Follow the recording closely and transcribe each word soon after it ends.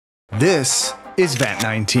This is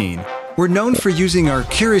VAT19. We're known for using our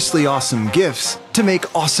curiously awesome GIFs to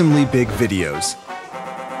make awesomely big videos.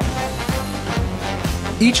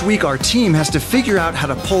 Each week our team has to figure out how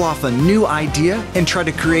to pull off a new idea and try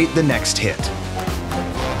to create the next hit.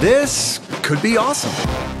 This could be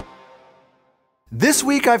awesome. This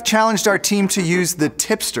week I've challenged our team to use the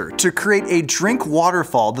Tipster to create a drink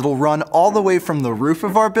waterfall that'll run all the way from the roof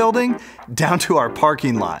of our building down to our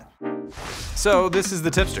parking lot. So this is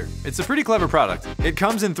the Tipster. It's a pretty clever product. It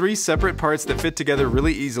comes in 3 separate parts that fit together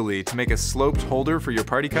really easily to make a sloped holder for your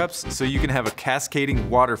party cups so you can have a cascading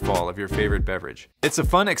waterfall of your favorite beverage. It's a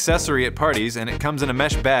fun accessory at parties, and it comes in a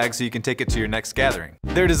mesh bag so you can take it to your next gathering.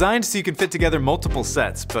 They're designed so you can fit together multiple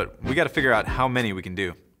sets, but we gotta figure out how many we can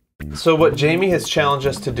do. So what Jamie has challenged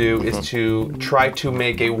us to do is to try to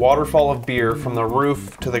make a waterfall of beer from the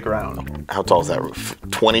roof to the ground. How tall is that roof?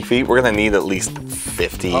 20 feet? We're gonna need at least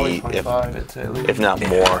 50, if not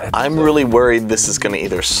more. I'm really worried this is gonna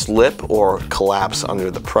either slip or collapse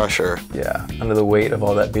under the pressure. Yeah, under the weight of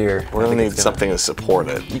all that beer. We're gonna need something to support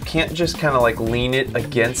it. You can't just kind of like lean it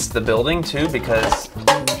against the building too, because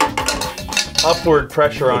upward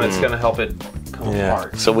pressure on it's gonna help it come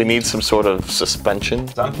apart. So we need some sort of suspension.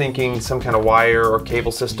 I'm thinking some kind of wire or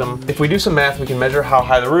cable system. If we do some math, we can measure how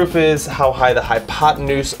high the roof is, how high the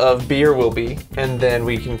hypotenuse of beer will be, and then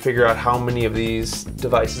we can figure out how many of these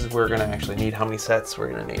devices we're gonna actually need, how many sets we're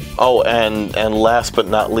gonna need. Oh, and last but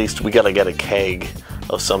not least, we gotta get a keg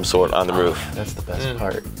of some sort on the roof. That's the best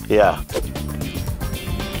part. Yeah.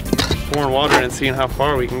 Pouring water in and seeing how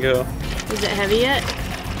far we can go. Is it heavy yet?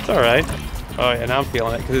 It's all right. Oh yeah, now I'm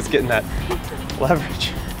feeling it because it's getting that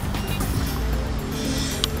leverage.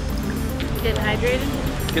 Getting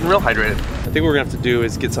hydrated? Getting real hydrated. I think what we're gonna have to do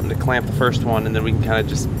is get something to clamp the first one, and then we can kind of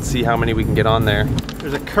just see how many we can get on there.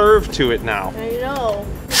 There's a curve to it now. I know.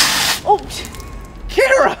 Oh!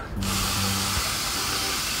 Kara!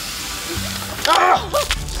 Ah!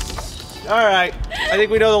 All right, I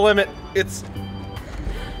think we know the limit. It's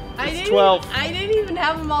 12. I didn't even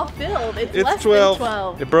have them all filled. It's less 12. than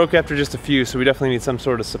 12. It broke after just a few, so we definitely need some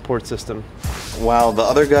sort of support system. While the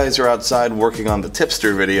other guys are outside working on the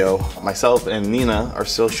Tipster video, myself and Nina, our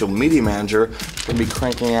social media manager, are gonna be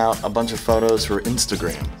cranking out a bunch of photos for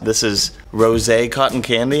Instagram. This is rosé cotton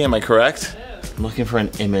candy, am I correct? I'm looking for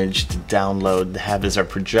an image to download to have as our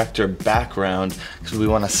projector background because we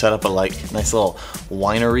want to set up a nice little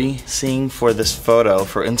winery scene for this photo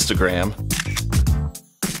for Instagram.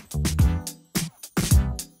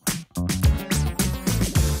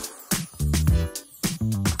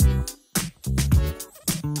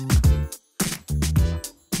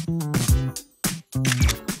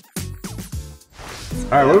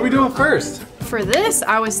 All right, what are we doing first? For this,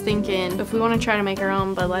 I was thinking if we want to try to make our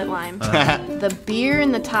own Bud Light lime, the beer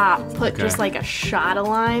in the top, put just like a shot of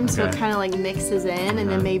lime so it kind of like mixes in, and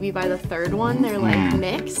then maybe by the third one they're like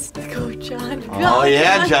mixed. Go, John. Go, Oh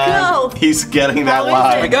yeah, John. Go. He's getting that How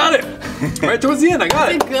lime. is I got it. Right towards the end, I got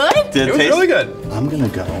Is it. it good? Did It was taste really good. I'm gonna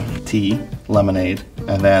go tea, lemonade,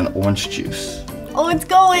 and then orange juice. Oh, it's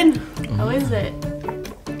going. How is it?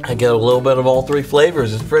 I get a little bit of all 3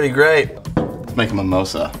 flavors. It's pretty great. Let's make a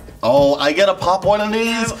mimosa. Oh, I get to pop one of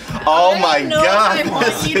these? Oh my God,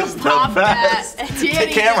 this is the best. The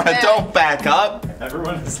camera, don't back up.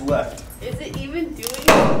 Everyone is left. Is it even doing it?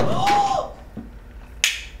 Oh!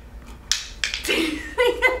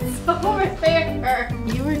 It's over there.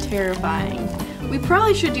 You were terrifying. We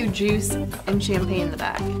probably should do juice and champagne in the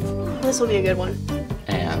back. This will be a good one.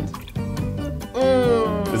 And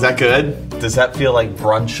is that good? Does that feel like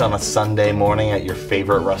brunch on a Sunday morning at your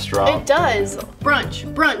favorite restaurant? It does.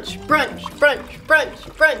 Brunch, brunch, brunch, brunch, brunch,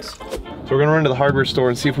 brunch. So we're gonna run to the hardware store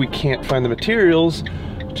and see if we can't find the materials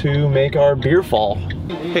to make our beer fall.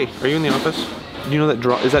 Hey, are you in the office? Do you know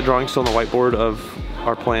that is that drawing still on the whiteboard of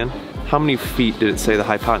our plan? How many feet did it say the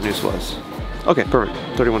hypotenuse was? Okay, perfect.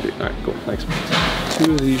 31 feet. All right, cool. Thanks.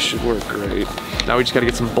 2 of these should work great. Now we just gotta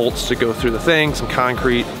get some bolts to go through the thing, some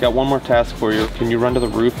concrete. Got one more task for you. Can you run to the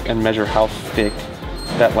roof and measure how thick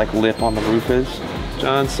that like lip on the roof is?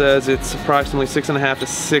 John says it's approximately 6.5 to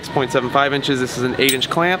 6.75 inches. This is an 8-inch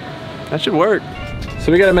clamp. That should work.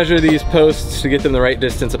 So we gotta measure these posts to get them the right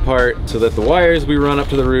distance apart so that the wires we run up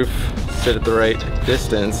to the roof sit at the right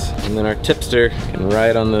distance, and then our tipster can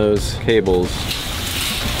ride on those cables.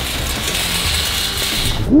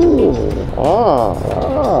 So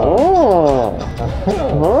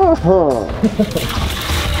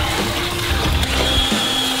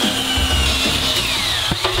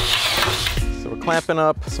we're clamping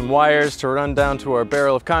up some wires to run down to our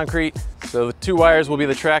barrel of concrete. So the 2 wires will be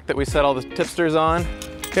the track that we set all the tipsters on.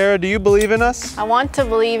 Kara, do you believe in us? I want to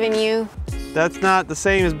believe in you. That's not the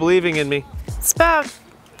same as believing in me. It's about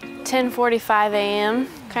 10:45 a.m.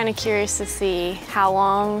 Kind of curious to see how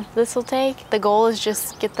long this will take. The goal is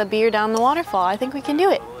just get the beer down the waterfall. I think we can do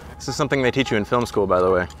it. This is something they teach you in film school, by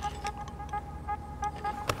the way.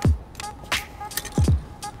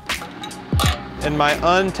 In my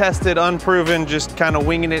untested, unproven, just kind of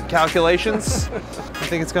winging it calculations, I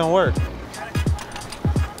think it's gonna work.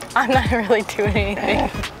 I'm not really doing anything.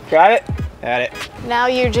 Got it? Got it. Now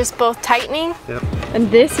you're just both tightening? Yep. And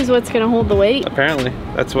this is what's gonna hold the weight? Apparently,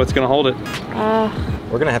 that's what's gonna hold it.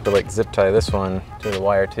 We're gonna have to like zip tie this one to the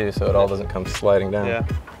wire too, so it all doesn't come sliding down. Yeah.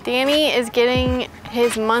 Danny is getting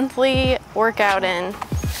his monthly workout in.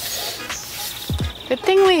 Good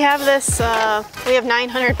thing we have this, we have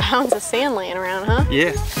 900 pounds of sand laying around, huh?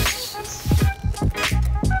 Yeah.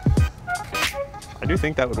 I do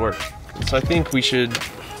think that would work. So I think we should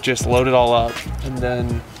just load it all up and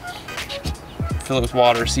then fill it with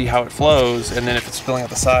water, see how it flows, and then if it's spilling out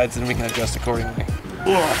the sides, then we can adjust accordingly.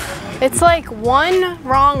 It's like one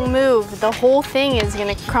wrong move, the whole thing is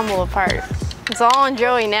gonna crumble apart. It's all on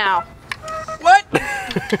Joey now. What?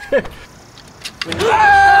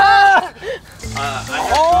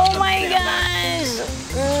 Oh my gosh!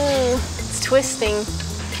 It's twisting.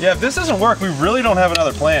 Yeah, if this doesn't work, we really don't have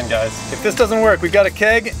another plan, guys. If this doesn't work, we've got a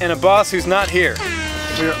keg and a boss who's not here.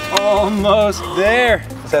 We're almost there.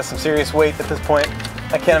 This has some serious weight at this point.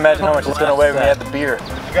 I can't imagine how much it's gonna weigh when we add the beer.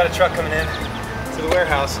 We've got a truck coming in to the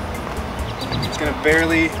warehouse. It's gonna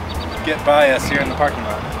barely get by us here in the parking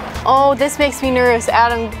lot. Oh, this makes me nervous,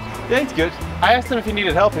 Adam. Yeah, it's good. I asked him if he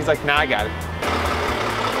needed help, and he's like, nah, I got it.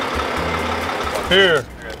 Here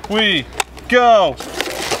we go.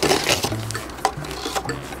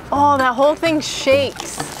 Oh, that whole thing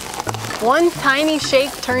shakes. One tiny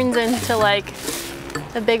shake turns into like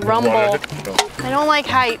a big rumble. I don't like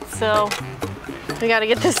heights, so we gotta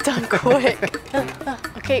get this done quick.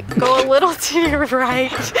 Okay, go a little to your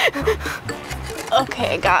right.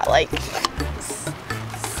 Okay, I got like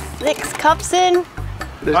 6 cups in. All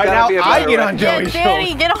right, now I get on Yeah, Joey's Danny,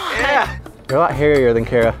 shoulder. get on. Yeah. You're a lot hairier than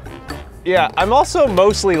Kara. Yeah, I'm also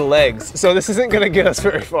mostly legs, so this isn't gonna get us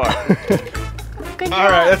very far. Good job. All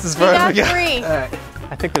right, that's as far as we got. 3.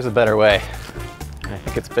 I think there's a better way. I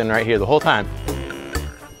think it's been right here the whole time.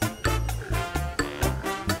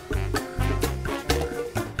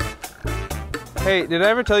 Hey, did I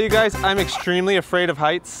ever tell you guys I'm extremely afraid of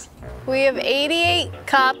heights? We have 88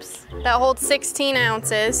 cups that hold 16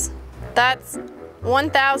 ounces. That's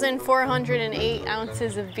 1,408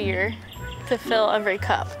 ounces of beer to fill every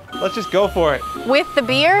cup. Let's just go for it. With the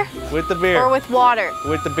beer With the beer. or with water?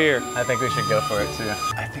 With the beer. I think we should go for it too.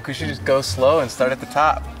 I think we should just go slow and start at the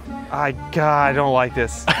top. God, I don't like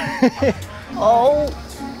this. Oh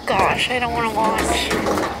gosh, I don't want to watch.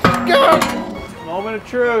 Moment of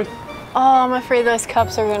truth. Oh, I'm afraid those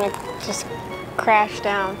cups are gonna just crash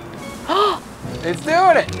down. It's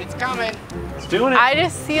doing it. It's coming. It's doing it. I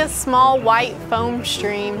just see a small white foam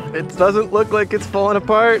stream. It doesn't look like it's falling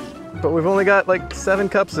apart, but we've only got like 7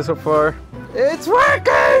 cups so far. It's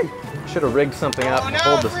working! Should have rigged something up to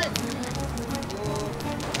hold this.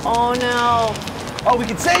 Oh no. Oh, we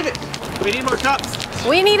can save it. We need more cups.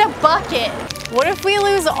 We need a bucket. What if we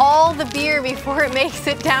lose all the beer before it makes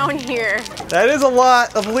it down here? That is a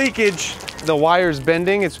lot of leakage. The wire's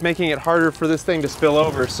bending. It's making it harder for this thing to spill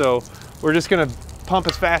over. So we're just gonna pump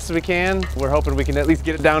as fast as we can. We're hoping we can at least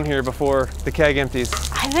get it down here before the keg empties.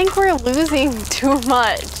 I think we're losing too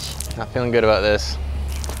much. Not feeling good about this.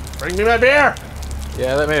 Bring me my beer.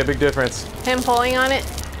 Yeah, that made a big difference. Him pulling on it.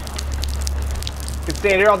 Could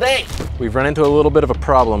stay here all day. We've run into a little bit of a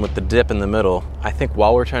problem with the dip in the middle. I think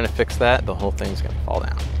while we're trying to fix that, the whole thing's gonna fall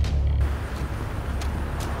down.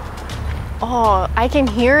 Oh, I can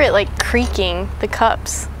hear it like creaking, the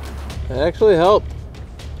cups. It actually helped.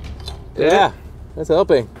 Yeah, that's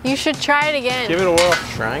helping. You should try it again. Give it a whirl.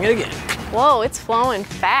 Trying it again. Whoa, it's flowing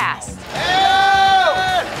fast.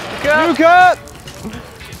 New cup.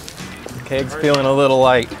 The keg's feeling a little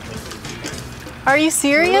light. Are you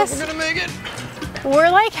serious? We're gonna make it.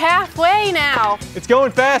 We're like halfway now. It's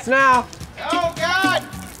going fast now. Oh God!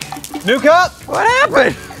 New cup. What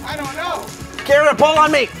happened? I don't know. Kara, pull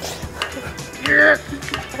on me.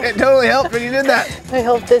 It totally helped when you did that. I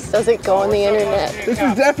hope this doesn't go on the internet. This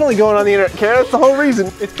is definitely going on the internet, Kara. That's the whole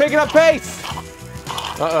reason. It's picking up pace.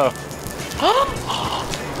 Uh-oh.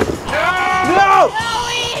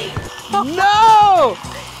 No! No!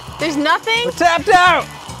 There's nothing? We're tapped out.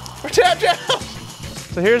 We're tapped out.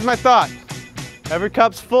 So here's my thought. Every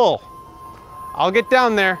cup's full. I'll get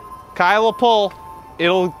down there. Kyle will pull.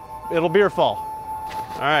 It'll beer fall.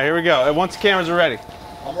 All right, here we go. Once the cameras are ready.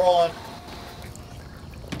 I'm rolling.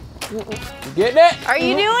 You getting it? Are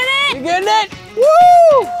you doing it? You getting it?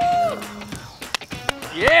 Woo!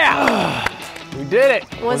 Yeah! We did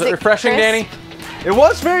it. Was it it refreshing, crisp? Danny? It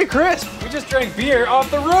was very crisp. We just drank beer off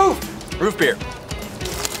the roof. Roof beer.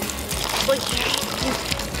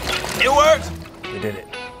 It worked. We did it.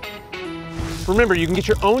 Remember, you can get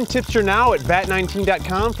your own tipster now at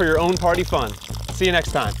bat19.com for your own party fun. See you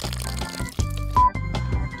next time.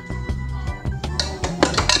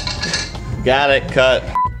 Got it, cut.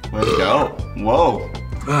 Let's go. Whoa.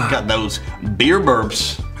 Got those beer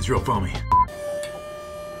burps. It's real foamy.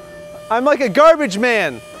 I'm like a garbage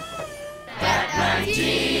man. Bat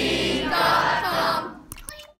 19.